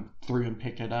to come through and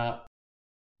pick it up.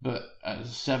 But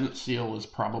Seventh Seal is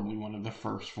probably one of the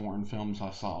first foreign films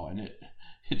I saw, and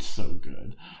it's so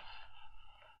good.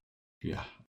 Yeah.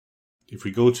 If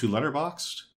we go to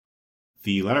Letterboxd,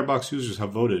 the Letterboxd users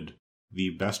have voted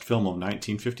the best film of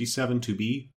 1957 to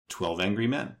be 12 Angry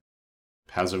Men.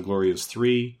 Paths of Glory is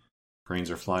 3,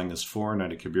 Cranes Are Flying is 4,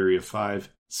 Night of Cabiria 5,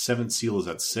 Seventh Seal is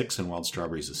at 6, and Wild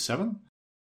Strawberries is 7.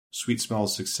 Sweet Smell of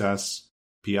Success,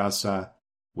 Piazza,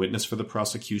 Witness for the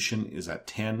Prosecution is at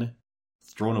 10.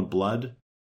 Throne of Blood,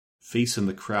 Face in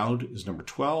the Crowd is number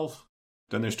 12.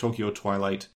 Then there's Tokyo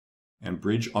Twilight, and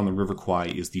Bridge on the River Kwai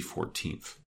is the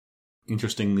 14th.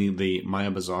 Interestingly, the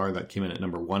Maya Bazaar that came in at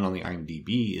number 1 on the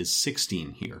IMDb is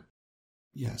 16 here.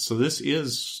 Yeah, so this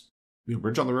is...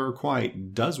 Bridge on the River Kwai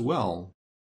does well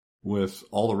with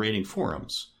all the rating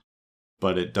forums,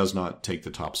 but it does not take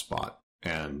the top spot.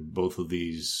 And both of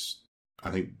these, I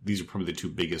think these are probably the two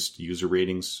biggest user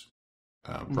ratings.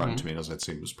 Rotten Tomatoes, I'd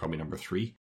say, was probably number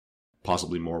 3,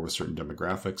 possibly more with certain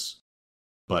demographics.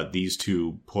 But these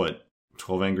two put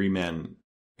 12 Angry Men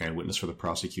and Witness for the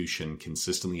Prosecution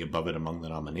consistently above it among the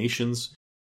nominations,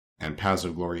 and Paths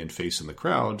of Glory and Face in the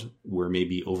Crowd were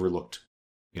maybe overlooked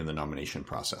in the nomination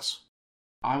process.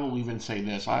 I will even say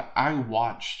this. I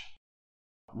watched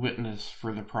Witness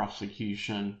for the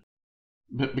Prosecution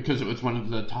but because it was one of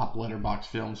the top Letterboxd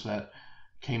films that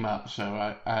came up,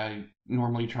 so I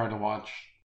normally try to watch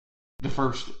the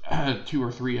first 2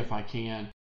 or 3 if I can.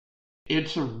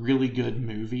 It's a really good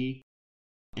movie.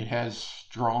 It has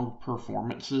strong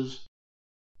performances,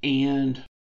 and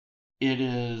it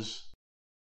is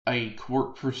a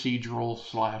court procedural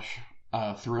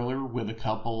 / thriller with a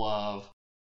couple of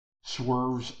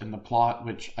swerves in the plot,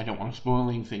 which I don't want to spoil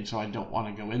anything, so I don't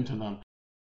want to go into them.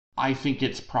 I think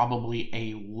it's probably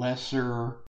a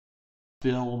lesser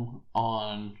film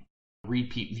on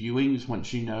repeat viewings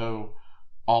once you know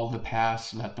all the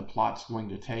paths that the plot's going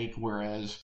to take,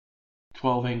 whereas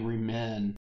 12 Angry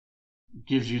Men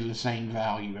gives you the same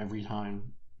value every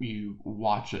time you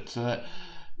watch it. So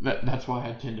that's why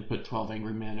I tend to put 12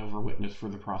 Angry Men over Witness for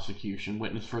the Prosecution.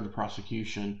 Witness for the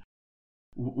Prosecution,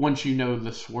 once you know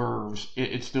the swerves,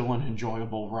 it's still an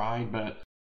enjoyable ride, but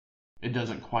it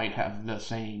doesn't quite have the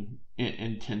same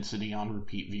intensity on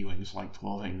repeat viewings like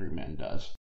 12 Angry Men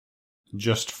does.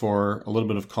 Just for a little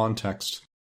bit of context,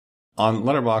 on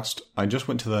Letterboxd, I just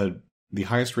went to the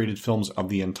highest rated films of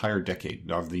the entire decade,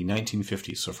 of the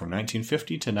 1950s, so from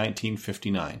 1950 to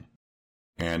 1959.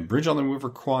 And Bridge on the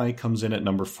River Kwai comes in at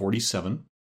number 47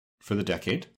 for the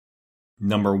decade.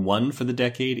 Number 1 for the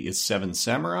decade is Seven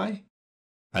Samurai,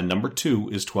 and number 2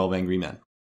 is 12 Angry Men.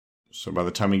 So by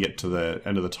the time we get to the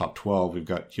end of the top 12, we've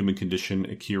got Human Condition,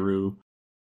 Ikiru,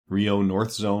 Rio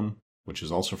North Zone, which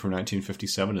is also from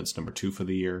 1957, it's number 2 for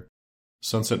the year,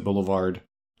 Sunset Boulevard,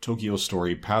 Tokyo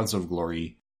Story, Paths of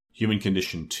Glory, Human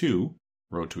Condition 2,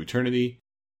 Road to Eternity,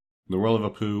 The World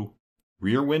of Apu,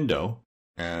 Rear Window,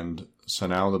 and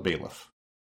Sanao the Bailiff.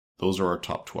 Those are our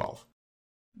top 12.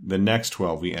 The next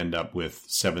 12 we end up with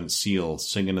Seventh Seal,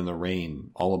 Singin' in the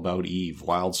Rain, All About Eve,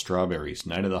 Wild Strawberries,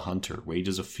 Night of the Hunter,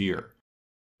 Wages of Fear.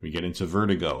 We get into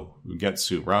Vertigo,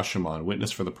 Ugetsu, Rashomon,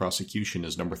 Witness for the Prosecution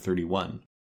is number 31.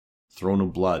 Throne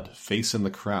of Blood, Face in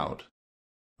the Crowd.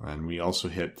 And we also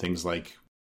hit things like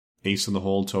Ace in the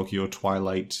Hole, Tokyo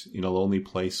Twilight, In a Lonely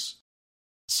Place,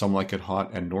 Some Like It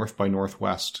Hot, and North by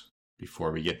Northwest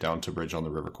before we get down to Bridge on the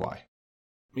River Kwai.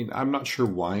 I mean, I'm not sure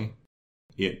why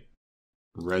it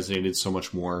resonated so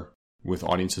much more with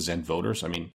audiences and voters. I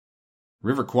mean,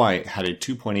 River Kwai had a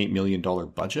 $2.8 million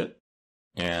budget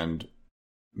and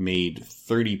made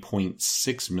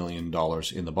 $30.6 million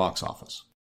in the box office.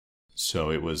 So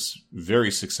it was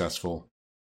very successful,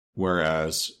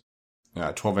 whereas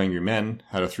 12 Angry Men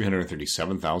had a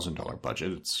 $337,000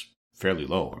 budget. It's fairly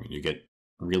low. I mean, you get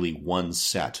really one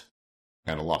set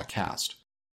and a lot of cast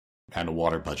and a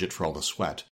water budget for all the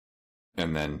sweat.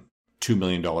 And then $2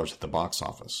 million at the box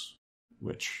office,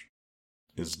 which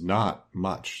is not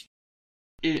much.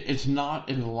 It's not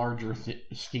in the larger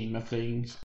scheme of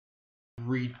things.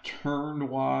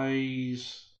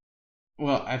 Return-wise,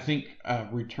 well, I think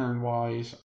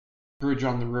return-wise, Bridge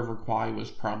on the River Kwai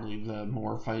was probably the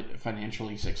more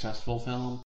financially successful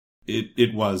film.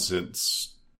 It was. It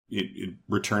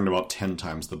returned about 10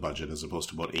 times the budget as opposed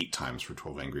to about 8 times for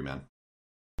 12 Angry Men.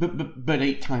 But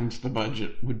 8 times the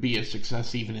budget would be a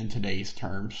success even in today's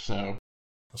terms, so...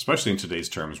 Especially in today's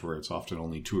terms where it's often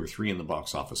only 2 or 3 in the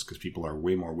box office because people are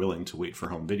way more willing to wait for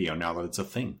home video now that it's a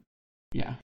thing.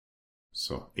 Yeah.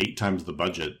 So 8 times the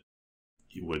budget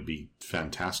would be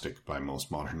fantastic by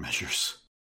most modern measures.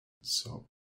 So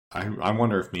I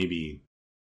wonder if maybe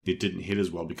it didn't hit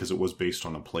as well because it was based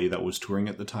on a play that was touring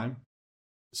at the time.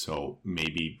 So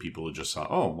maybe people just saw,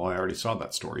 oh, well, I already saw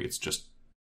that story. It's just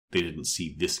they didn't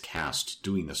see this cast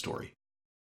doing the story.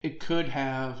 It could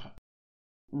have.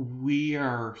 We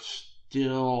are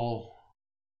still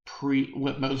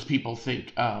what most people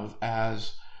think of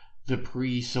as the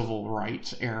pre-civil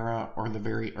rights era or the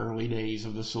very early days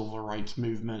of the civil rights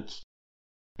movements.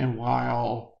 And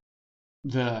while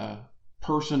the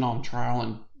person on trial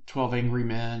in 12 Angry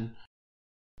Men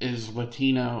is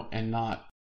Latino and not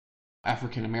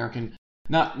African American,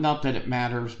 not that it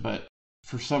matters, but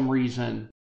for some reason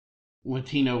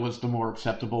Latino was the more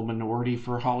acceptable minority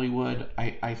for Hollywood,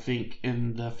 I think,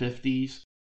 in the 50s.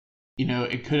 You know,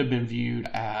 it could have been viewed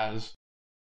as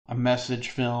a message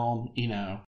film, you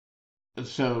know.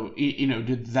 So, you know,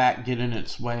 did that get in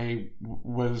its way?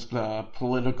 Was the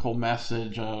political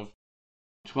message of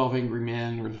 12 Angry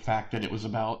Men, or the fact that it was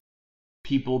about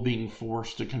people being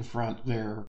forced to confront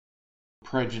their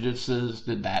prejudices,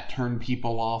 did that turn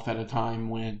people off at a time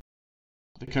when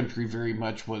the country very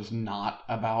much was not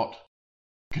about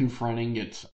confronting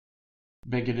its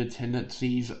bigoted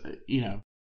tendencies? You know,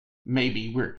 maybe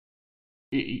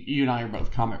you and I are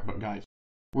both comic book guys.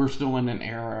 We're still in an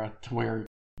era to where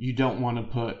you don't want to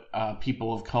put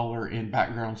people of color in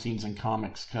background scenes in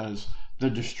comics because the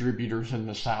distributors in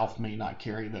the South may not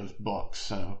carry those books.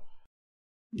 So,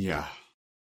 yeah,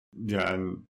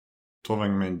 and 12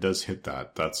 Angry Men does hit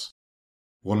that. That's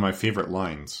one of my favorite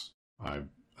lines. I've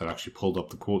actually pulled up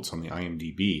the quotes on the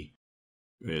IMDb.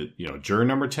 Juror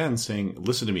number 10 saying,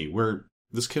 "Listen to me, we're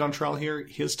this kid on trial here,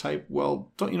 his type,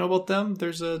 well, don't you know about them?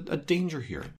 There's a danger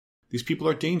here. These people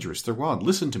are dangerous. They're wild.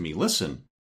 Listen to me, listen."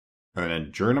 And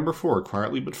then juror number 4,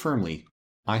 quietly but firmly,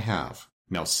 "I have.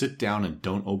 Now sit down and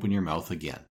don't open your mouth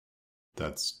again."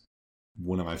 That's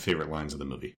one of my favorite lines of the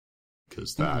movie.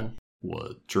 Because that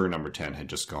was, juror number 10 had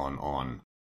just gone on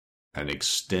an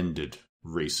extended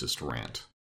racist rant.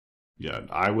 Yeah,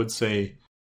 I would say,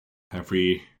 I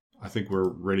think we're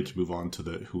ready to move on to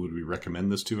who would we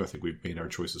recommend this to. I think we've made our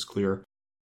choices clear.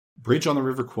 Bridge on the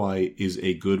River Kwai is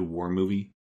a good war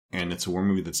movie. And it's a war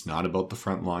movie that's not about the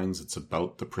front lines. It's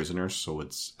about the prisoners. So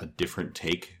it's a different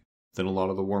take than a lot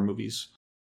of the war movies.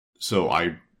 So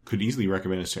I could easily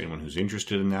recommend it to anyone who's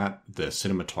interested in that. The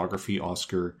cinematography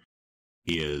Oscar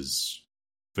is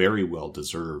very well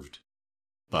deserved.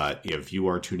 But if you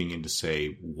are tuning in to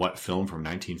say, what film from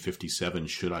 1957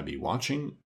 should I be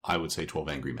watching? I would say 12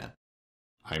 Angry Men.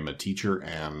 I'm a teacher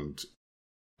and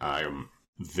I'm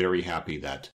very happy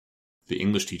that the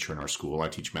English teacher in our school, I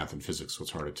teach math and physics, so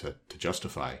it's harder to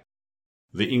justify.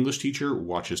 The English teacher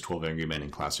watches 12 Angry Men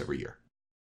in class every year.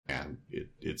 And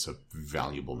it's a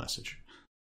valuable message.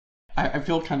 I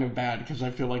feel kind of bad because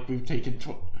I feel like we've taken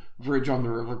Bridge on the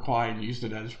River Kwai and used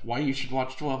it as why you should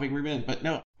watch 12 Angry Men. But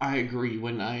no, I agree.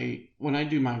 When I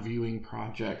do my viewing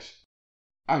projects,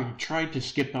 I try to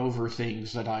skip over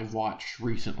things that I've watched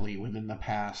recently within the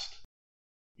past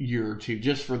year or two,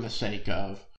 just for the sake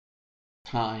of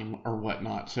time or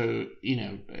whatnot. So, you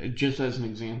know, just as an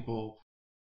example,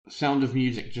 Sound of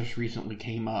Music just recently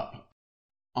came up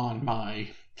on my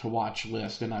to watch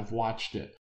list, and I've watched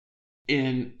it.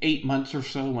 In 8 months or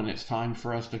so, when it's time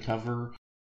for us to cover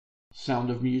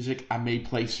Sound of Music, I may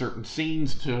play certain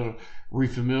scenes to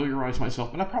refamiliarize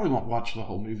myself, but I probably won't watch the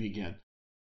whole movie again.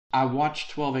 I watched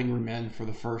 12 Angry Men for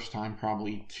the first time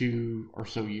probably 2 or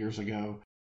so years ago.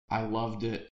 I loved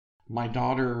it. My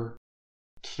daughter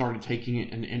started taking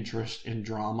an interest in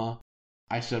drama.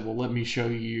 I said, well, let me show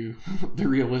you the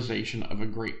realization of a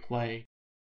great play.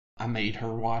 I made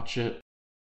her watch it.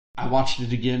 I watched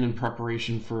it again in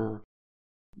preparation for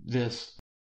this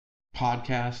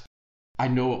podcast. I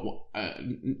know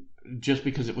it just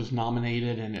because it was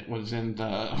nominated and it was in the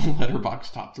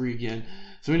Letterboxd top 3 again.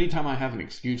 So anytime I have an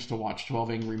excuse to watch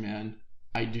 12 Angry Men,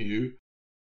 I do.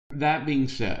 That being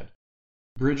said,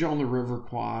 Bridge on the River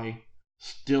Kwai,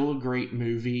 still a great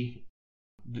movie,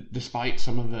 despite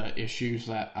some of the issues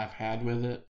that I've had with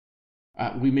it.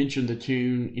 We mentioned the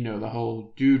tune, you know, the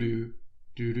whole doo-doo,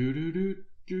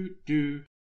 doo-doo-doo-doo-doo-doo.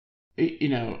 You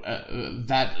know,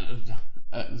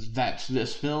 that's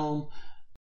this film.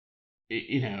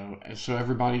 You know, so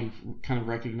everybody kind of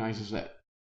recognizes that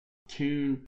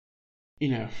tune. You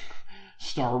know,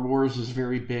 Star Wars is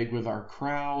very big with our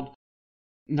crowd.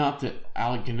 Not that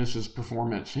Alec Guinness's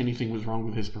performance, anything was wrong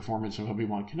with his performance of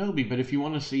Obi-Wan Kenobi, but if you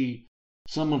want to see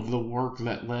some of the work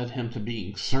that led him to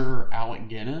being Sir Alec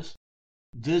Guinness,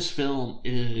 this film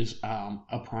is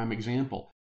a prime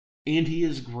example. And he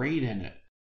is great in it.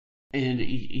 And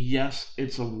yes,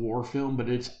 it's a war film, but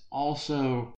it's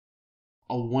also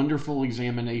a wonderful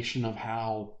examination of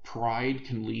how pride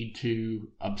can lead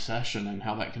to obsession and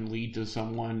how that can lead to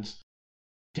someone's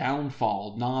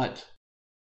downfall, not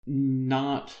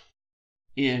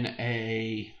in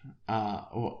a,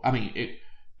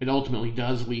 it ultimately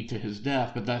does lead to his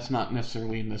death, but that's not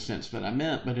necessarily in the sense that I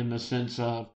meant, but in the sense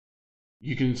of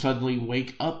you can suddenly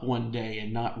wake up one day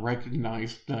and not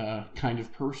recognize the kind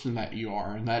of person that you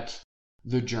are, and that's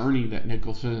the journey that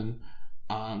Nicholson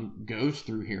goes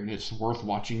through here, and it's worth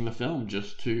watching the film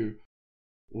just to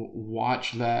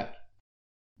watch that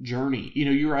journey. You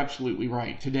know, you're absolutely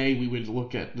right. Today we would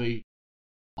look at the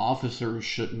officers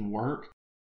shouldn't work,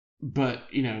 but,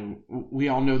 you know, we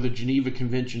all know the Geneva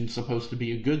Convention is supposed to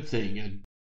be a good thing, and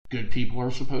good people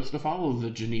are supposed to follow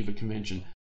the Geneva Convention.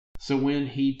 So when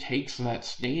he takes that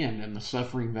stand and the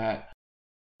suffering that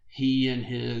he and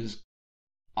his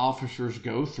officers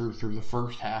go through the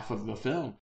first half of the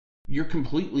film, you're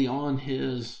completely on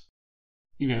his,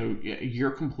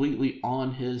 you're completely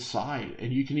on his side.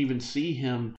 And you can even see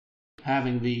him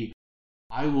having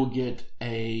I will get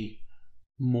a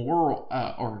moral,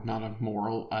 or not a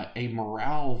moral, a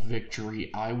morale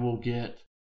victory. I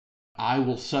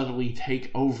will subtly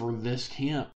take over this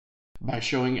camp by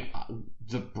showing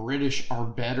the British are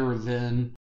better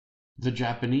than the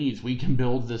Japanese. We can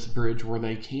build this bridge where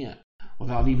they can't,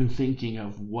 without even thinking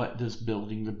of what does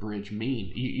building the bridge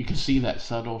mean. You can see that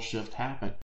subtle shift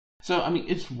happen. So, I mean,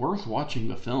 it's worth watching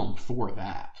the film for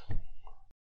that.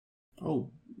 Oh,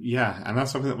 yeah, and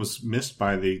that's something that was missed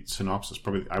by the synopsis.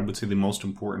 Probably, I would say, the most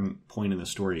important point in the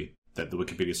story that the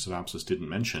Wikipedia synopsis didn't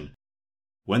mention.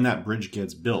 When that bridge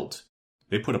gets built,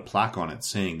 they put a plaque on it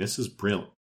saying, "This is built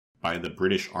by the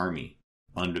British Army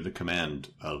under the command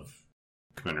of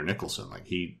Commander Nicholson."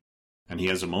 He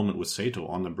has a moment with Sato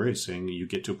on the bridge saying, you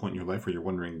get to a point in your life where you're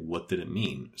wondering, what did it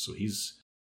mean? So he's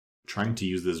trying to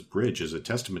use this bridge as a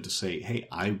testament to say, hey,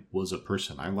 I was a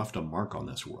person. I left a mark on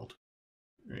this world.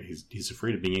 Right? He's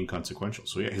afraid of being inconsequential.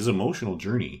 So yeah, his emotional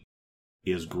journey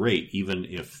is great, even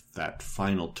if that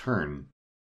final turn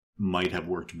might have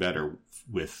worked better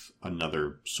with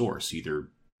another source, either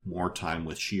more time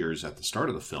with Shears at the start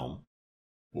of the film,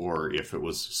 or if it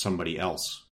was somebody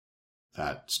else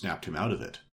that snapped him out of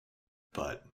it.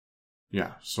 But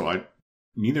yeah, so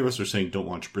neither of us are saying don't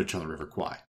watch Bridge on the River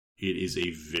Kwai. It is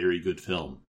a very good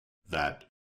film that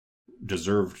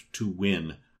deserved to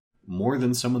win more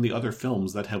than some of the other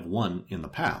films that have won in the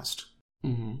past.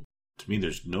 Mm-hmm. To me,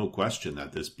 there's no question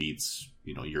that this beats,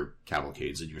 your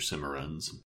Cavalcades and your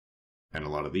Cimarrons and a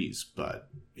lot of these, but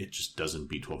it just doesn't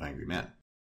beat 12 Angry Men.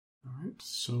 All right,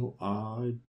 so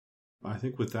I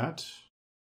think with that,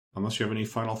 unless you have any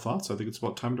final thoughts, I think it's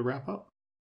about time to wrap up.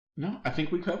 No, I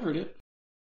think we covered it.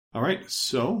 All right,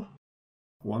 so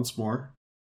once more,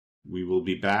 we will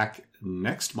be back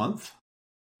next month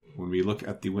when we look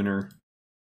at the winner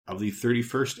of the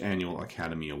 31st Annual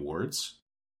Academy Awards.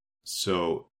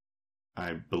 So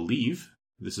I believe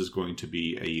this is going to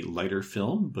be a lighter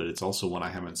film, but it's also one I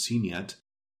haven't seen yet.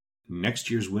 Next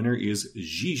year's winner is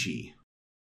Gigi,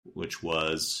 which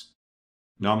was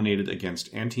nominated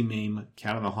against Anti-Mame,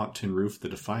 Cat on a Hot Tin Roof, The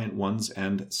Defiant Ones,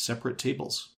 and Separate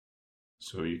Tables.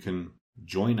 So you can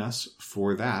join us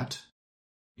for that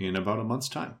in about a month's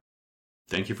time.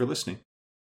 Thank you for listening.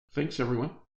 Thanks,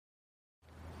 everyone.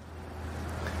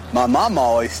 My mom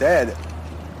always said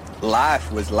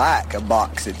life was like a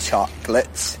box of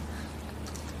chocolates.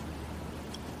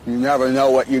 You never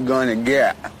know what you're going to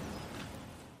get.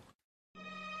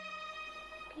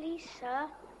 Please, sir,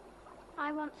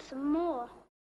 I want some more.